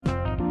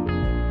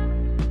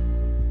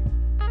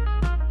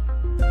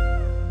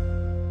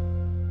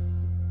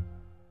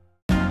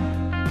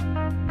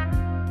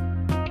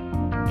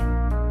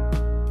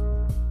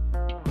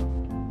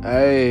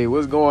Hey,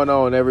 what's going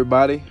on,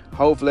 everybody?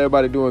 Hopefully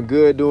everybody doing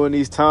good during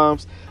these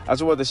times. I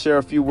just want to share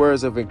a few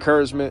words of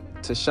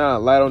encouragement to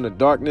shine light on the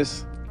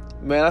darkness.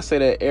 Man, I say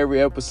that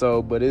every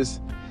episode, but it's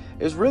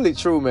really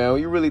true, man.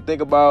 When you really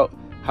think about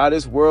how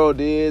this world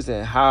is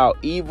and how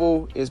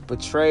evil is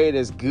portrayed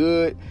as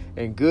good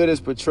and good is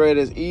portrayed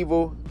as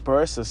evil, bro,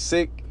 it's a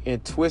sick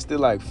and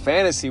twisted like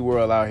fantasy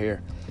world out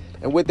here.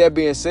 And with that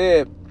being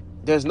said,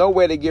 there's no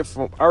way to get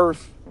from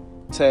earth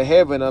to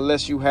heaven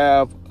unless you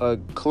have a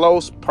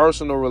close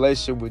personal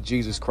relationship with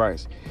Jesus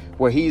Christ,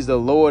 where he's the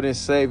Lord and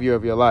Savior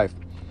of your life.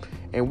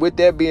 And with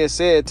that being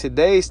said,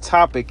 today's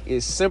topic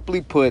is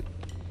simply put,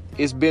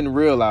 it's been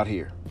real out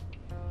here.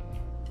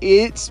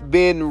 It's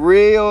been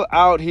real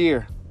out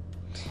here.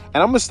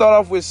 And I'm going to start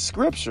off with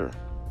scripture,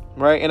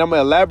 right? And I'm going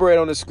to elaborate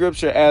on the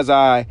scripture as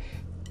I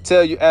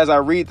tell you, as I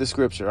read the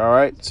scripture, all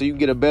right? So you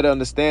get a better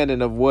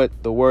understanding of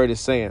what the word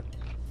is saying.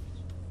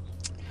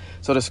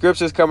 So the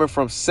scripture is coming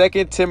from 2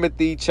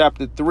 Timothy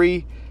chapter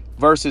 3,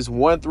 verses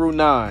 1 through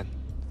 9.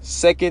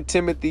 2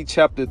 Timothy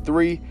chapter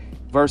 3,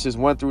 verses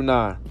 1 through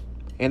 9.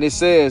 And it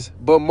says,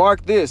 "But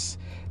mark this,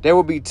 there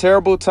will be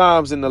terrible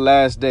times in the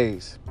last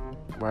days."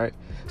 Right?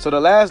 So the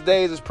last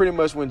days is pretty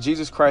much when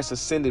Jesus Christ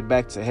ascended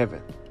back to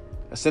heaven.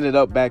 Ascended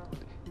up back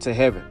to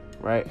heaven,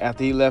 right?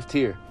 After he left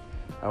here.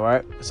 All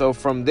right. So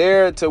from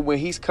there to when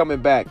he's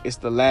coming back, it's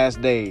the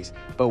last days.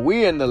 But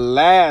we're in the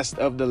last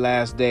of the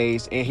last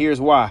days. And here's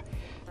why.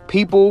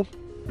 People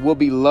will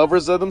be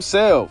lovers of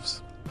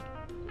themselves.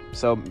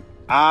 So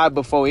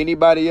before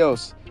anybody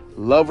else,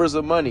 lovers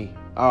of money.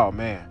 Oh,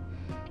 man.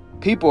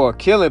 People are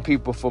killing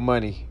people for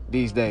money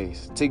these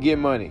days, to get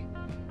money,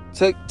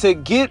 to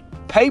get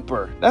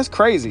paper. That's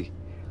crazy.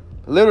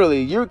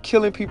 Literally, you're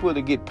killing people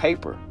to get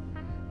paper.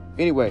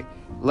 Anyway,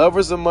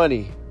 lovers of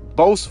money,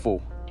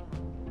 boastful,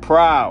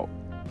 proud.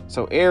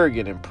 So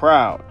arrogant and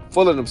proud,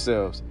 full of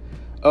themselves,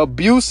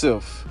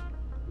 abusive.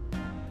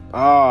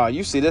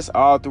 You see this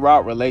all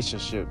throughout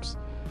relationships.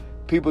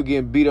 People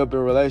getting beat up in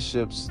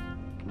relationships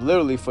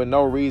literally for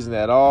no reason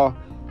at all.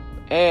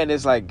 And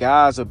it's like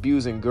guys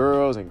abusing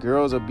girls and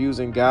girls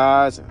abusing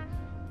guys. And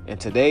in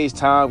today's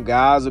time,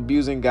 guys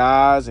abusing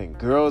guys and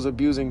girls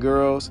abusing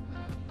girls.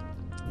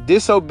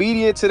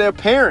 Disobedient to their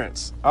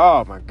parents.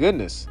 Oh, my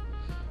goodness.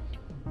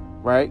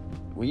 Right?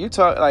 When you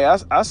talk,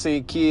 like I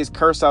seen kids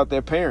curse out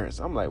their parents.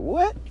 I'm like,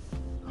 what?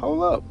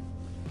 Hold up.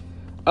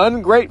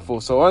 Ungrateful,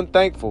 so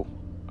unthankful.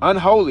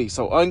 Unholy,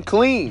 so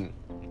unclean.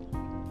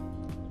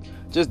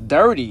 Just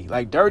dirty,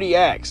 like dirty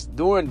acts,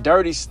 doing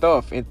dirty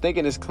stuff and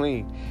thinking it's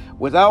clean.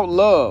 Without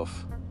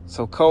love,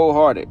 so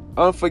cold-hearted.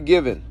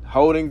 Unforgiving,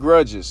 holding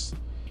grudges.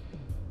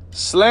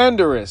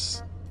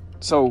 Slanderous,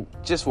 so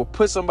just will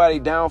put somebody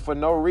down for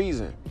no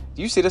reason.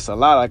 You see this a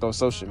lot like on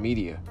social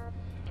media.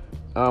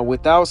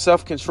 Without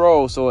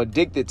self-control, so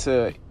addicted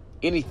to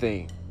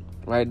anything,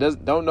 right?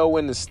 Don't know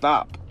when to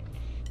stop.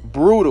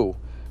 Brutal,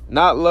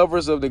 not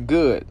lovers of the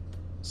good.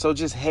 So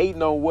just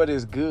hating on what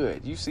is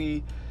good. You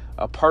see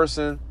a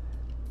person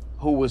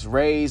who was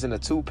raised in a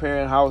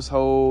 2-parent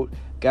household,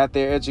 got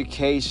their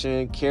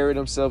education, carried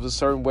themselves a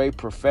certain way,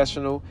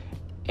 professional,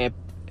 and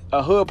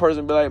a hood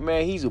person be like,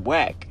 man, he's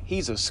whack.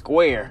 He's a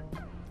square.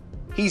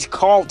 He's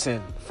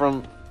Carlton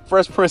from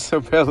Fresh Prince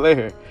of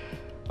Bel-Air.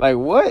 Like,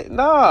 what?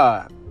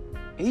 Nah.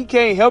 He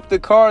can't help the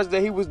cards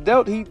that he was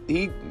dealt. He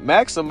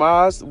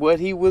maximized what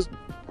he was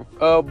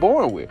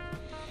born with.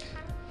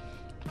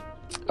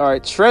 All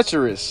right,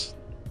 treacherous.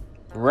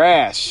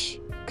 Rash,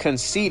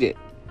 conceited,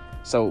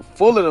 so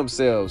full of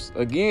themselves.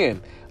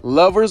 Again,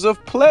 lovers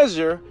of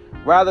pleasure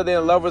rather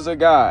than lovers of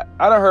God.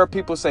 I done heard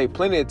people say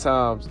plenty of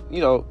times,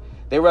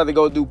 they rather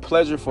go do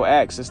pleasureful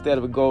acts instead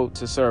of go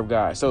to serve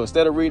God. So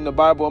instead of reading the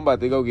Bible, I'm about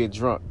to go get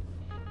drunk.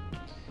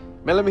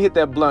 Man, let me hit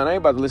that blunt. I ain't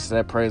about to listen to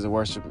that praise and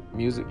worship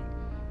music.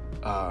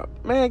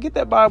 Man, get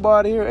that Bible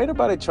out of here. Ain't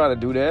nobody trying to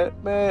do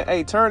that. Man,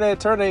 hey, turn that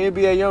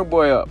NBA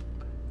Youngboy up.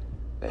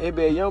 The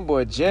NBA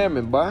Youngboy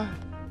jamming, boy.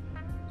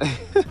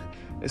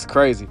 It's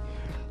crazy.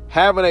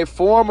 Having a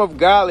form of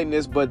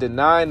godliness but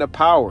denying the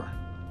power.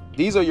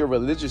 These are your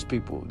religious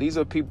people. These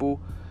are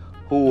people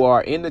who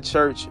are in the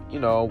church,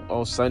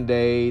 on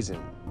Sundays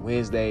and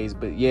Wednesdays,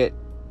 but yet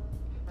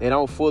they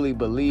don't fully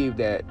believe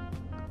that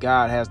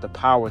God has the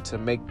power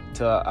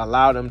to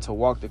allow them to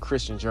walk the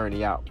Christian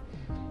journey out.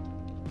 You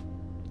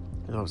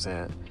know what I'm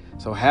saying?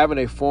 So having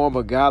a form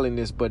of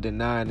godliness but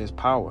denying his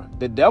power.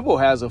 The devil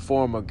has a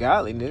form of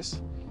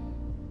godliness,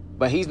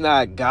 but he's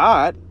not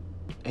God.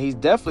 He's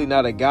definitely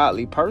not a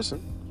godly person,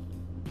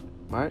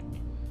 right?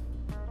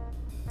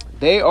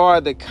 They are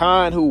the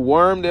kind who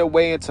worm their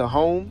way into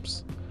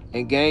homes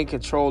and gain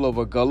control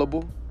over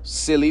gullible,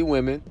 silly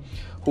women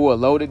who are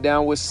loaded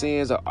down with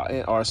sins or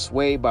are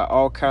swayed by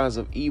all kinds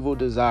of evil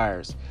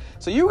desires.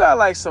 So you got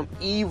like some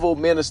evil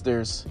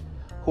ministers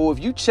who, if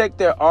you check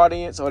their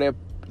audience or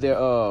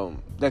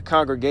their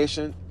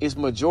congregation, it's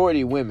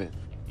majority women,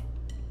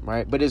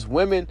 right? But it's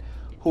women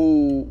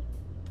who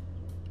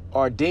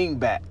are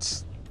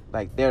dingbats.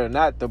 Like, they're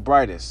not the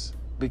brightest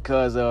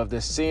because of the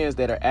sins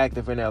that are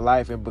active in their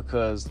life and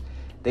because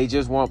they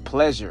just want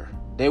pleasure.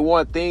 They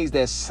want things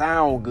that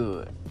sound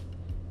good.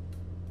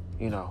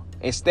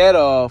 instead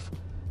of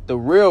the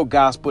real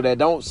gospel that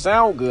don't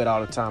sound good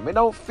all the time. It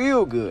don't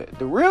feel good.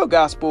 The real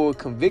gospel will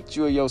convict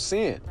you of your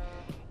sin.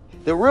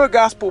 The real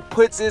gospel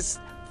puts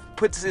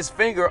his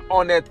finger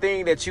on that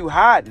thing that you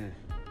hiding,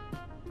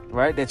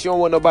 right? That you don't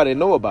want nobody to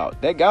know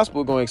about. The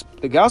gospel going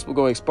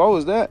to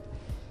expose that.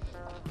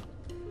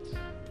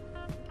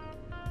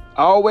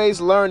 Always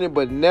learning,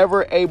 but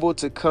never able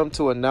to come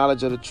to a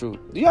knowledge of the truth.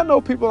 Do y'all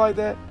know people like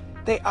that?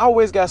 They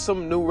always got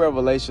some new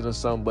revelation or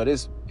something, but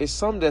it's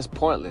something that's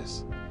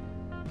pointless,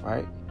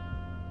 right?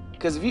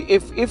 Because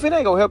if it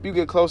ain't gonna help you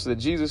get closer to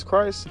Jesus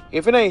Christ,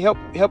 if it ain't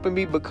helping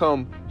me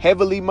become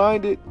heavenly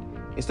minded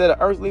instead of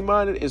earthly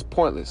minded, it's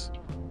pointless,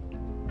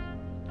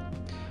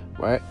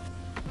 right?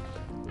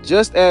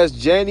 Just as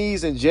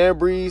Jannes and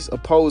Jambres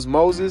opposed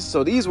Moses,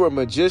 so these were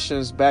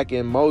magicians back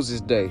in Moses'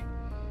 day.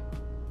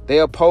 They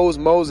opposed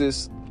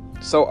Moses,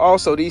 so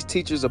also these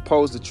teachers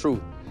oppose the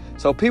truth.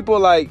 So people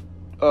like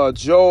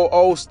Joel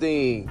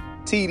Osteen,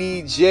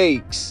 T.D.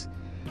 Jakes,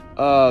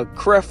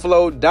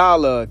 Creflo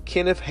Dollar,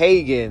 Kenneth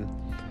Hagin,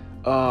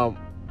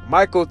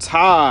 Michael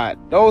Todd,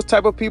 those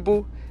type of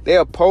people, they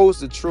oppose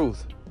the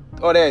truth.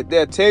 Or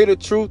they'll tell you the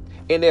truth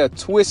and they'll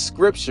twist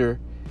scripture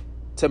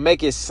to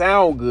make it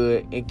sound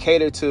good and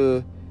cater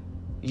to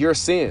your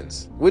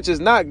sins, which is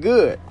not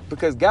good,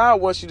 because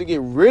God wants you to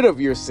get rid of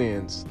your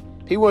sins.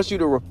 He wants you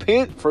to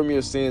repent from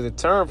your sins and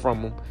turn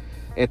from them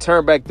and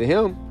turn back to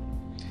him.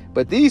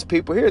 But these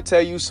people here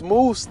tell you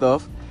smooth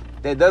stuff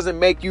that doesn't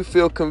make you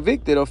feel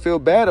convicted or feel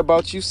bad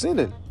about you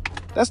sinning.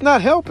 That's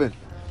not helping.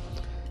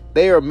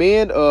 They are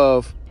men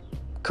of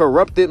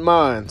corrupted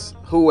minds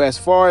who, as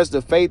far as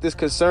the faith is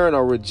concerned,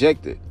 are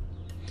rejected.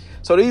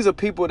 So these are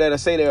people that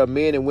say they are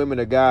men and women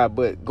of God,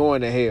 but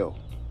going to hell,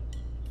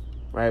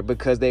 right?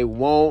 Because they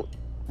won't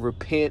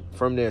repent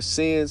from their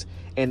sins,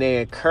 and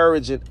they're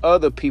encouraging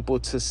other people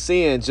to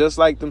sin just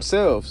like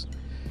themselves.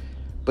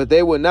 But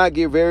they will not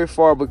get very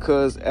far,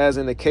 because as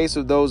in the case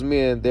of those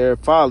men, their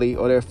folly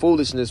or their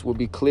foolishness will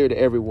be clear to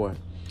everyone.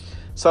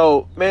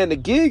 So, man, the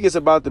gig is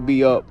about to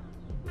be up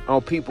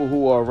on people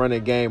who are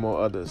running game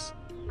on others.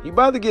 You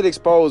about to get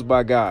exposed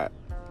by God,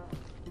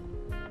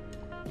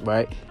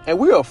 right? And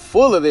we are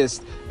full of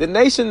this. The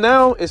nation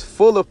now is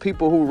full of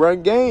people who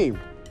run game.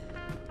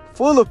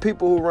 Full of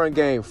people who run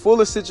game.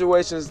 Full of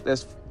situations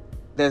that's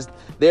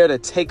there to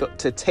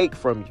take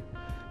from you.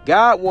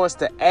 God wants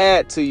to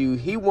add to you.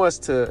 He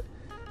wants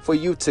for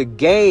you to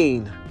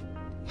gain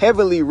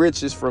heavenly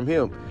riches from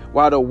him,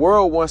 while the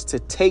world wants to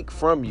take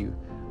from you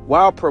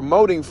while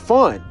promoting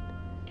fun.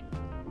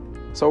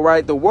 So,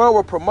 right, the world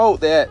will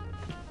promote that.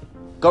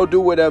 Go do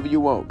whatever you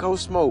want. Go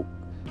smoke.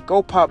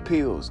 Go pop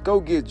pills.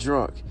 Go get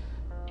drunk.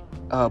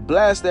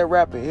 Blast that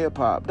rap and hip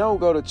hop. Don't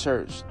go to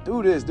church.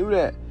 Do this, do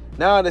that.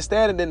 Now,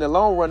 understanding in the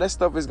long run, that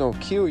stuff is going to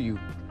kill you.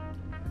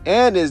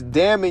 And is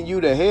damning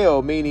you to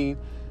hell, meaning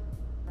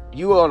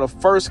you are on a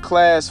first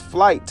class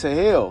flight to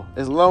hell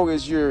as long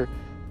as you're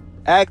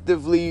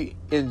actively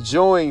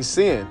enjoying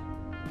sin.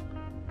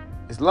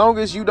 As long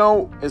as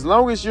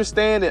you're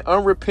staying in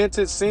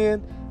unrepentant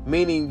sin,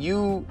 meaning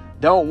you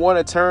don't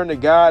want to turn to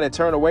God and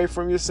turn away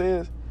from your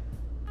sins,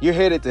 you're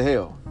headed to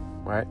hell,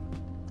 right?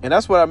 And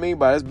that's what I mean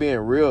by it's being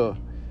real.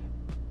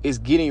 It's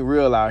getting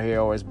real out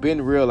here, or it's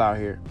been real out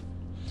here,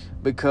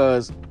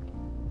 because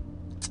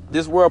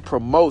this world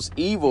promotes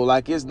evil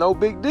like it's no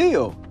big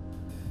deal.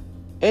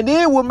 And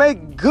then will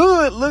make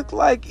good look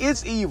like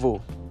it's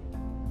evil.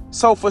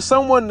 So for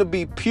someone to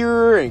be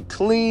pure and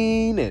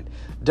clean and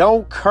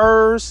don't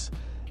curse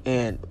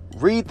and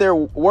read their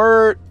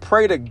word,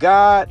 pray to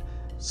God,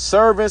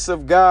 servants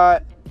of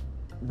God,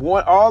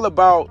 want all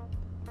about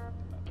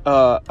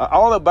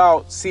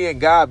seeing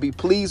God be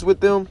pleased with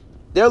them,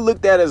 they're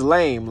looked at as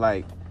lame.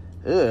 Like,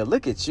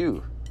 look at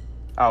you.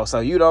 Oh, so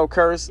you don't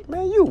curse?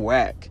 Man, you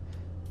whack.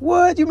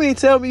 What? You mean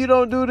tell me you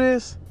don't do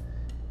this?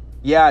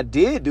 Yeah, I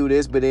did do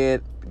this, but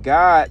then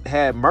God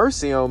had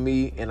mercy on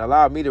me and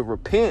allowed me to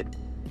repent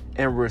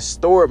and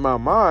restored my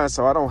mind,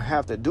 so I don't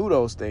have to do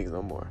those things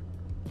no more.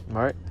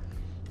 Right?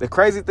 The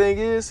crazy thing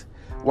is,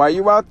 while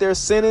you're out there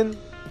sinning,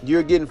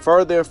 you're getting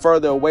further and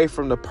further away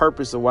from the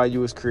purpose of why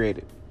you was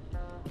created.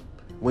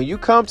 When you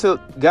come to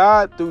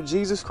God through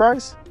Jesus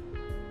Christ,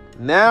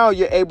 now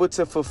you're able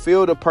to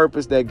fulfill the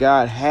purpose that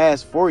God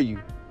has for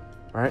you,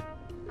 right?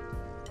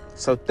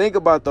 So think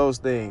about those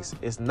things.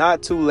 It's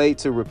not too late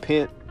to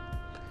repent.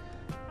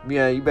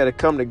 Yeah, you better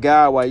come to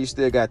God while you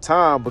still got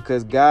time,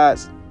 because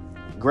God's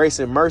grace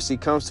and mercy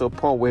comes to a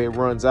point where it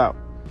runs out.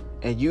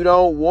 And you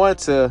don't want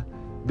to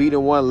be the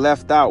one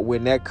left out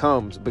when that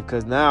comes,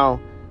 because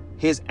now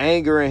his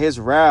anger and his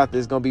wrath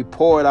is going to be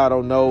poured out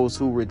on those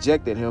who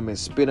rejected him and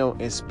spit on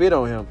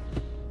him,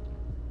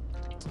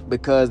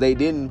 because they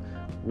didn't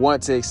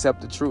want to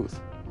accept the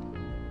truth.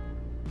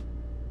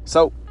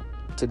 So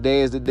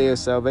today is the day of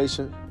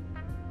salvation.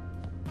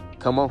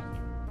 Come on.